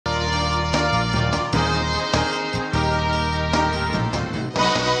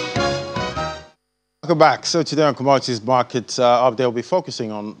Welcome back. So today on Commodities Market Update, we'll be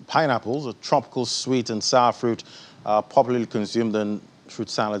focusing on pineapples, a tropical sweet and sour fruit popularly consumed in fruit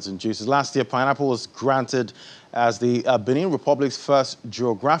salads and juices. Last year, pineapple was granted as the Benin Republic's first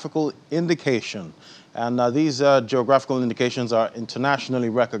geographical indication. And these geographical indications are internationally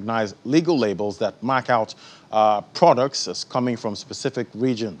recognized legal labels that mark out products as coming from specific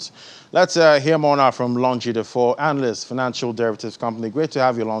regions. Let's hear more now from Longi Defoe, analyst, financial derivatives company. Great to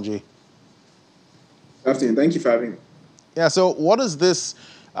have you, Longi. Good afternoon. Thank you for having me. Yeah, so what does this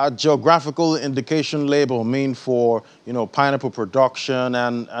geographical indication label mean for, pineapple production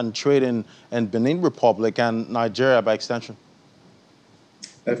and trade in Benin Republic and Nigeria by extension?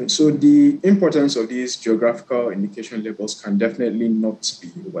 So the importance of these geographical indication labels can definitely not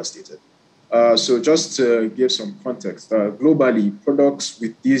be overstated. So just to give some context, globally, products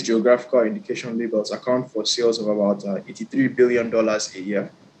with these geographical indication labels account for sales of about $83 billion a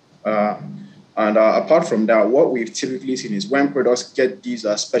year. And apart from that, what we've typically seen is when products get these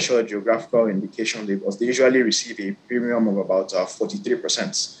special geographical indication labels, they usually receive a premium of about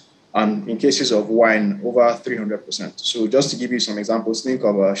 43%. And in cases of wine, over 300%. So just to give you some examples, think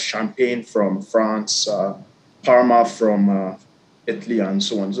of champagne from France, Parma from Italy, and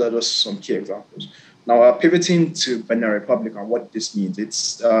so on. So those are just some key examples. Now, pivoting to Benin Republic and what this means,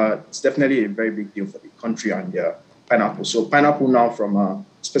 it's definitely a very big deal for the country and their pineapple. So pineapple now from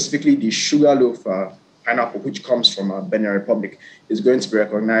specifically the sugarloaf pineapple, which comes from Benin Republic, is going to be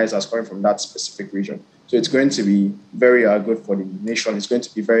recognized as coming from that specific region. So it's going to be very good for the nation. It's going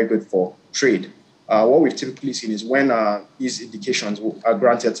to be very good for trade. What we've typically seen is when these indications are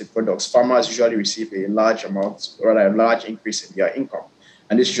granted to products, farmers usually receive a large amount, or rather a large increase in their income.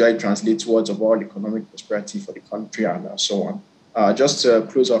 And this usually translates towards overall economic prosperity for the country and so on. Just to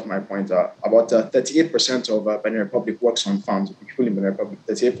close off my point, about 38% of Benin Republic works on farms. People in Benin Republic,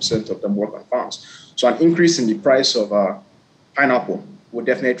 38% of them work on farms. So an increase in the price of pineapple would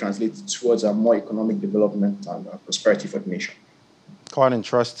definitely translate towards a more economic development and prosperity for the nation. Quite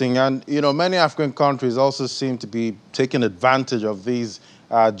interesting. And, many African countries also seem to be taking advantage of these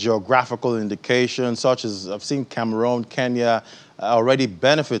geographical indications, such as I've seen Cameroon, Kenya already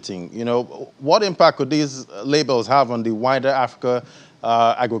benefiting. What impact could these labels have on the wider Africa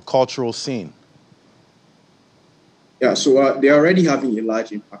agricultural scene? Yeah, so they're already having a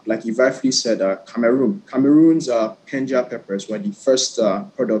large impact. Like you rightfully said, Cameroon's Penja peppers were the first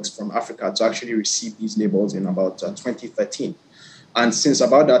products from Africa to actually receive these labels in about 2013. And since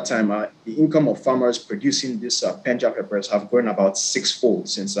about that time, the income of farmers producing these Penja peppers have grown about sixfold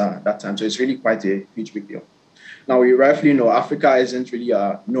since that time. So it's really quite a huge big deal. Now, we rightfully know Africa isn't really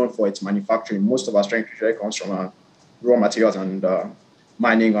known for its manufacturing. Most of our strength usually comes from raw materials and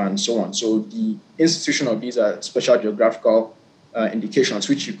mining and so on. So the institution of these special geographical indications,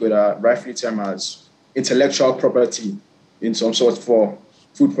 which you could rightfully term as intellectual property in some sort for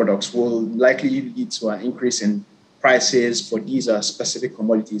food products, will likely lead to an increase in prices for these specific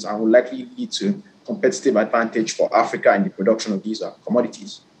commodities and will likely lead to competitive advantage for Africa in the production of these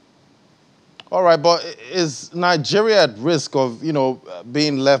commodities. All right, but is Nigeria at risk of,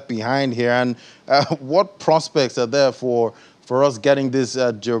 being left behind here? And what prospects are there for us getting this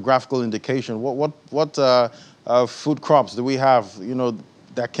geographical indication? What food crops do we have,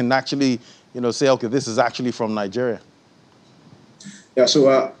 that can actually, say, okay, this is actually from Nigeria? Yeah,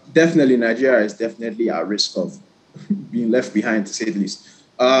 so definitely Nigeria is definitely at risk of being left behind, to say the least.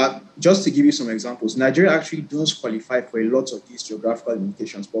 Just to give you some examples, Nigeria actually does qualify for a lot of these geographical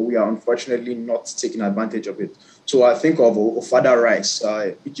indications, but we are unfortunately not taking advantage of it. So I think of Ofada rice,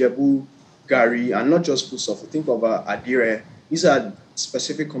 Ijebu, Gari, and not just foodstuff. Think of Adire. These are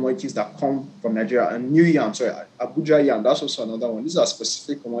specific commodities that come from Nigeria. And New Yam, Abuja Yam, that's also another one. These are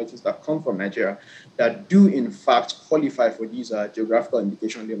specific commodities that come from Nigeria that do, in fact, qualify for these geographical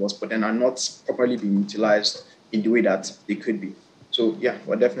indication labels, but then are not properly being utilized in the way that they could be. So, yeah,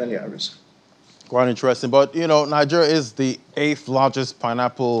 we're definitely at risk. Quite interesting. But, Nigeria is the 8th largest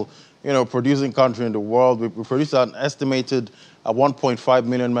pineapple, producing country in the world. We produce an estimated 1.5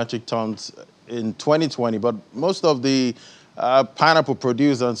 million metric tons in 2020. But most of the pineapple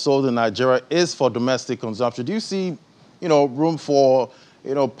produced and sold in Nigeria is for domestic consumption. Do you see, room for,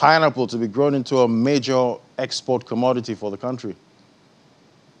 pineapple to be grown into a major export commodity for the country?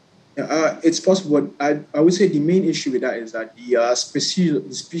 It's possible, but I would say the main issue with that is that the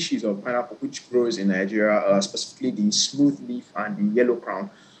species of pineapple which grows in Nigeria, specifically the smooth leaf and the yellow crown,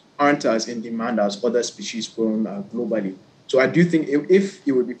 aren't as in demand as other species grown globally. So I do think if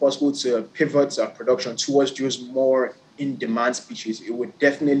it would be possible to pivot production towards those more in-demand species, it would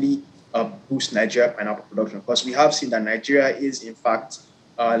definitely boost Nigeria pineapple production, because we have seen that Nigeria is, in fact,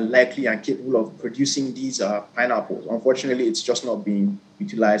 likely and capable of producing these pineapples. Unfortunately, it's just not being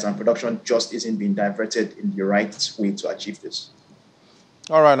utilized, and production just isn't being diverted in the right way to achieve this.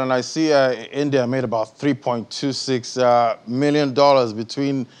 All right, and I see India made about $3.26 million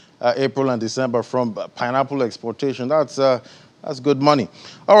between April and December from pineapple exportation. That's good money.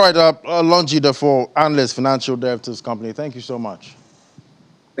 All right, Longi, for analyst, financial derivatives company. Thank you so much.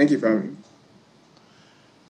 Thank you for having me.